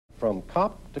from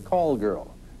cop to call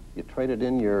girl. You traded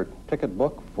in your ticket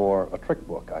book for a trick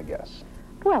book, I guess.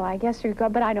 Well, I guess you go,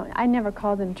 but I never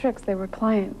called them tricks. They were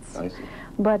clients. I see.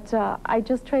 But I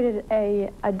just traded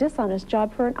a dishonest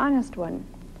job for an honest one.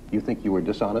 You think you were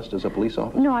dishonest as a police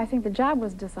officer? No, I think the job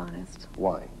was dishonest.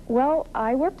 Why? Well,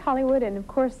 I worked Hollywood, and of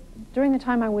course, during the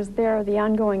time I was there, the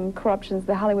ongoing corruptions,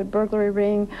 the Hollywood burglary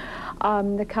ring,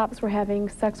 the cops were having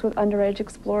sex with underage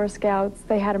Explorer Scouts,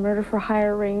 they had a murder for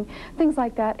hire ring, things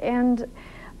like that. And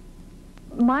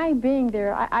my being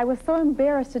there, I was so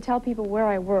embarrassed to tell people where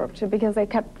I worked because they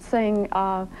kept saying,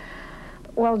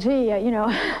 well, gee, you know,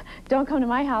 don't come to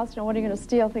my house, you know, what are you going to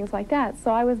steal, things like that.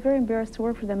 So I was very embarrassed to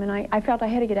work for them, and I felt I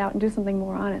had to get out and do something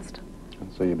more honest.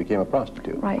 So you became a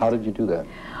prostitute. Right. How did you do that?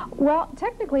 Well,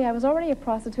 technically, I was already a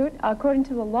prostitute. According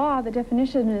to the law, the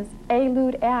definition is a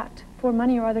lewd act for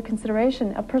money or other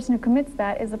consideration. A person who commits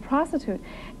that is a prostitute.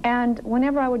 And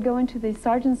whenever I would go into the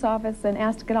sergeant's office and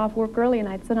ask to get off work early, and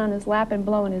I'd sit on his lap and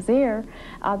blow in his ear,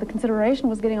 the consideration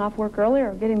was getting off work earlier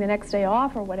or getting the next day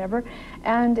off or whatever,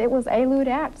 and it was a lewd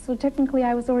act. So technically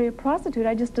I was already a prostitute.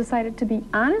 I just decided to be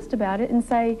honest about it and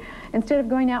say, instead of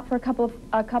going out for a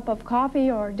cup of coffee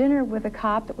or dinner with a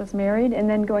cop that was married and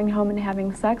then going home and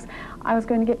having sex, I was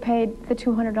going to get paid the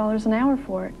 $200 an hour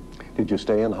for it. Did you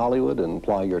stay in Hollywood and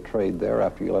ply your trade there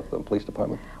after you left the police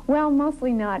department? Well,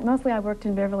 mostly not. Mostly I worked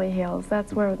in Beverly Hills.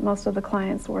 That's where most of the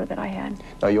clients were that I had.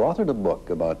 Now, you authored a book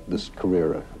about this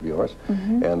career of yours,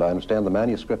 and I understand the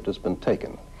manuscript has been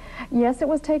taken. Yes, it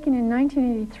was taken in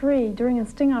 1983 during a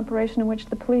sting operation in which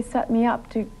the police set me up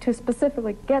to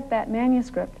specifically get that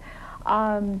manuscript.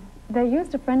 They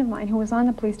used a friend of mine who was on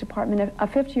the police department, a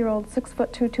 50-year-old,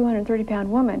 6'2",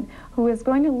 230-pound woman who was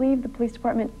going to leave the police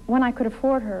department when I could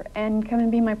afford her and come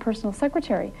and be my personal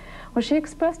secretary. Well, she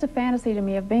expressed a fantasy to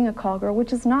me of being a call girl,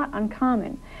 which is not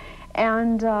uncommon.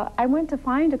 And I went to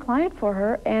find a client for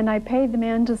her, and I paid the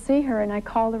man to see her, and I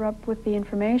called her up with the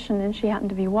information, and she happened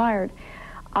to be wired.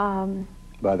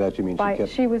 By that you mean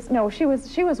she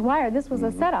was wired. This was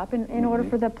a setup in order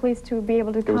for the police to be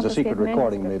able to confiscate the manuscript. It was a secret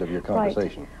recording made of your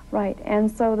conversation. Right. And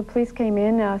so the police came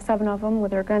in, 7 of them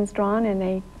with their guns drawn, and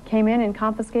they came in and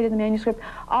confiscated the manuscript.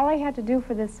 All I had to do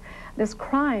for this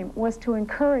crime was to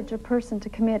encourage a person to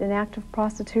commit an act of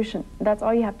prostitution. That's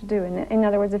all you have to do. In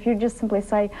other words, if you just simply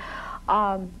say,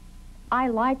 I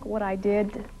like what I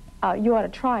did, you ought to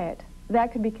try it,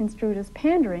 that could be construed as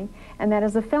pandering, and that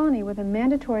is a felony with a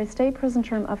mandatory state prison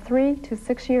term of 3 to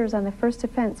 6 years on the first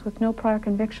offense with no prior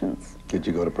convictions. Did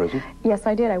you go to prison? Yes,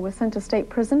 I did. I was sent to state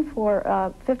prison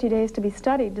for 50 days to be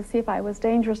studied to see if I was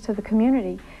dangerous to the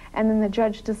community, and then the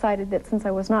judge decided that since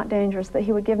I was not dangerous that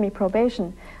he would give me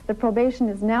probation. The probation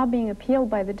is now being appealed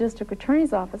by the district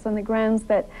attorney's office on the grounds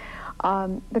that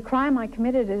the crime I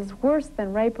committed is worse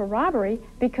than rape or robbery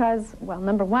because, well,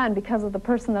 number one, because of the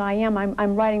person that I am.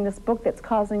 I'm writing this book that's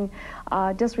causing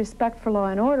disrespect for law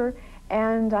and order,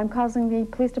 and I'm causing the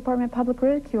police department public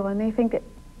ridicule, and they think that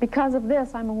because of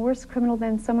this, I'm a worse criminal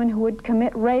than someone who would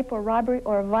commit rape or robbery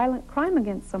or a violent crime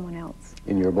against someone else.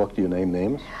 In your book, do you name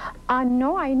names?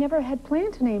 No, I never had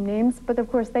planned to name names, but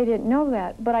of course they didn't know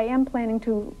that. But I am planning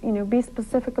to, be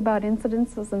specific about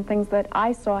incidences and things that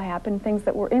I saw happen, things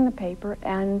that were in the paper,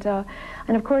 and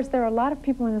of course there are a lot of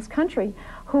people in this country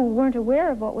who weren't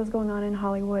aware of what was going on in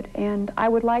Hollywood, and I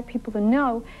would like people to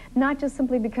know, not just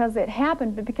simply because it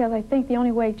happened, but because I think the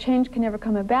only way change can ever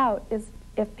come about is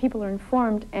if people are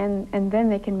informed, and then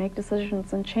they can make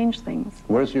decisions and change things.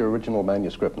 Where's your original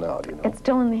manuscript now, do you know? It's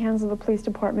still in the hands of the police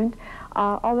department.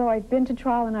 Although I've been to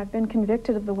trial and I've been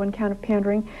convicted of the one count of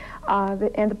pandering,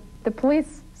 the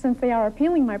police, since they are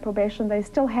appealing my probation, they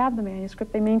still have the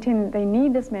manuscript. They maintain that they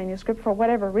need this manuscript for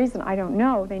whatever reason, I don't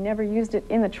know. They never used it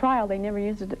in the trial. They never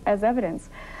used it as evidence.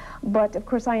 But, of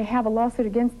course, I have a lawsuit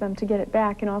against them to get it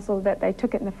back, and also that they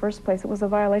took it in the first place. It was a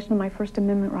violation of my First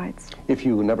Amendment rights. If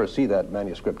you never see that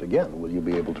manuscript again, will you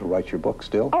be able to write your book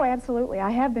still? Oh, absolutely. I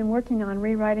have been working on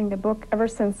rewriting the book ever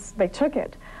since they took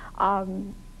it.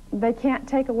 They can't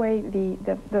take away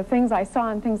the things I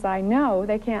saw and things I know.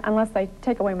 They can't, unless they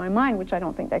take away my mind, which I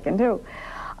don't think they can do.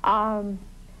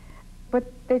 But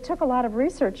they took a lot of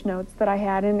research notes that I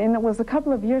had, and it was a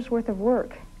couple of years' worth of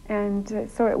work. And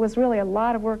so it was really a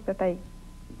lot of work that they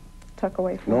took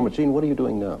away from me. Norma Jean, what are you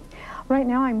doing now? Right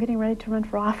now I'm getting ready to run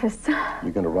for office.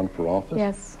 You're going to run for office?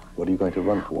 Yes. What are you going to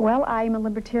run for? Well, I'm a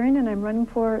Libertarian, and I'm running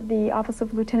for the office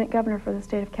of Lieutenant Governor for the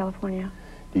state of California.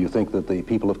 Do you think that the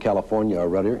people of California are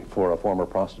ready for a former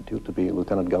prostitute to be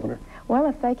Lieutenant Governor? Well,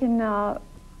 if they can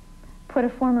put a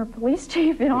former police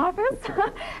chief in office,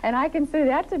 and I consider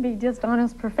that to be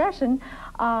dishonest profession,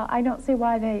 I don't see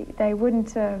why they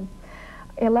wouldn't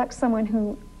elect someone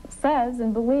who says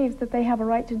and believes that they have a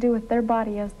right to do with their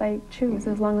body as they choose,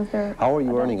 as long as they're How are you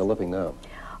adults. earning a living now?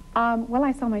 Well,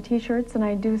 I sell my T-shirts, and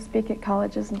I do speak at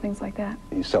colleges and things like that.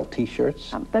 You sell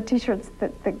T-shirts? The T-shirts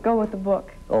that go with the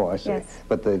book. Oh, I see. Yes.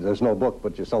 But there's no book,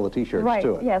 but you sell the T-shirts Right,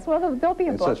 to it. yes. Well, there'll be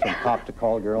a It book. says from cop to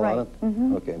call girl Right. on it?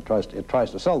 Mhm. Okay, and it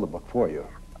tries to sell the book for you.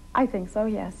 I think so,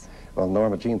 yes. Well,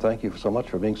 Norma Jean, thank you so much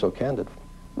for being so candid.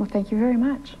 Well, thank you very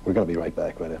much. We're going to be right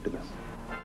back right after this.